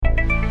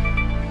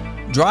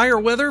Drier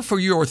weather for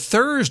your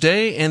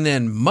Thursday and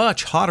then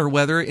much hotter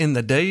weather in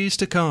the days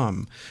to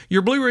come.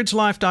 Your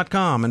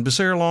BlueRidgeLife.com and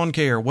Becerra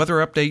Lawncare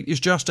weather update is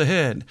just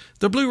ahead.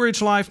 The Blue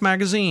Ridge Life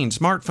magazine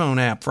smartphone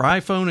app for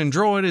iPhone and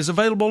Android is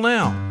available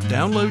now.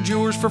 Download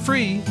yours for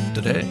free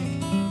today.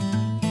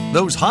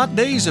 Those hot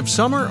days of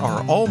summer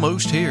are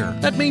almost here.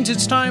 That means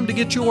it's time to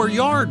get your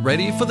yard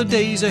ready for the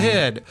days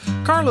ahead.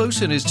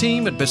 Carlos and his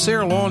team at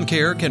Becerra Lawn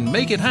Care can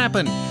make it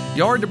happen.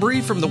 Yard debris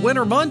from the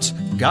winter months?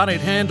 Got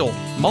it handled.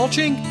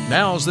 Mulching?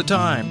 Now's the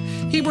time.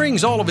 He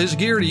brings all of his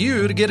gear to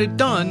you to get it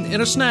done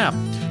in a snap.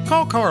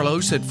 Call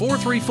Carlos at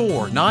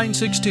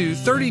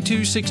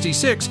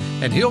 434-962-3266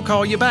 and he'll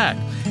call you back.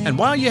 And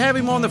while you have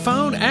him on the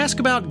phone, ask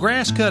about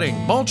grass cutting,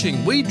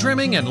 mulching, weed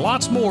trimming, and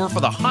lots more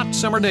for the hot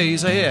summer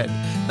days ahead.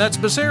 That's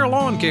Becerra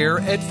Lawn Care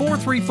at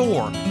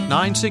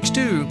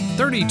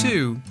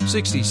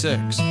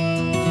 434-962-3266.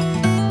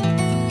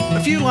 A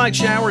few light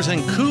showers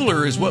and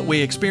cooler is what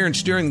we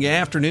experienced during the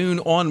afternoon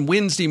on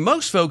Wednesday.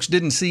 Most folks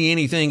didn't see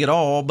anything at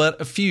all, but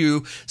a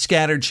few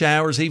scattered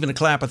showers, even a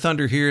clap of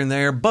thunder here and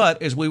there.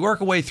 But as we work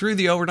our way through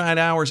the overnight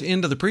hours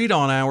into the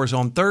pre-dawn hours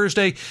on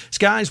Thursday,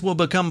 skies will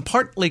become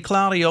partly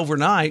cloudy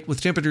overnight with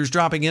temperatures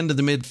dropping into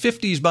the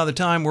mid-50s by the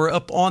time we're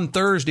up on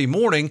Thursday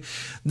morning.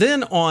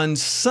 Then on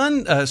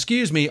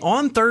Thursday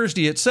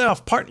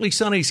itself, partly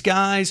sunny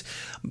skies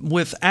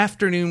with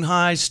afternoon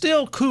highs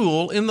still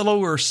cool in the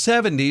lower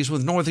 70s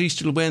with northeasterly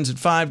winds at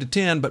 5 to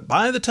 10. But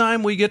by the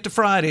time we get to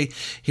Friday,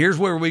 here's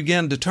where we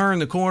begin to turn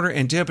the corner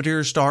and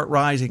temperatures start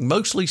rising.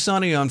 Mostly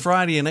sunny on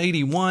Friday and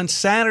 81.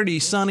 Saturday,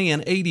 sunny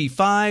and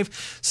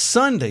 85.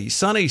 Sunday,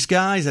 sunny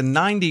skies and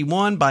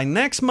 91. By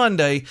next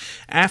Monday,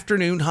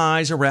 afternoon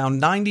highs around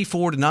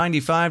 94 to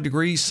 95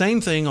 degrees. Same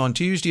thing on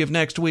Tuesday of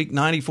next week,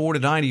 94 to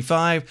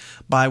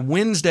 95. By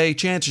Wednesday,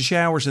 chance of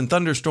showers and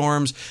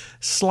thunderstorms,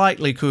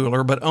 slightly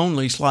cooler, but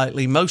only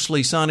slightly.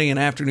 Mostly sunny and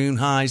afternoon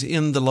highs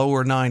in the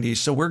lower 90s.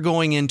 So we're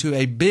going into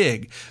a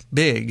big,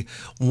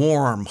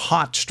 warm,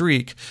 hot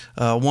streak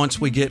once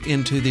we get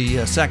into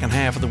the second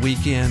half of the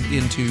weekend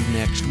into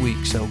next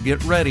week. So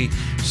get ready.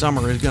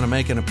 Summer is going to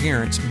make an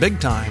appearance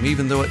big time,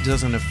 even though it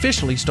doesn't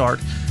officially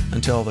start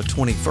until the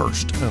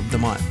 21st of the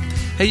month.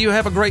 Hey, you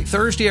have a great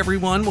Thursday,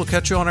 everyone. We'll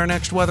catch you on our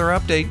next weather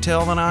update.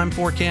 Till then, I'm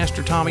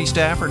forecaster Tommy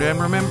Stafford.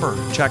 And remember,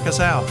 check us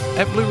out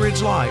at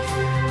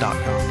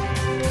BlueRidgeLife.com.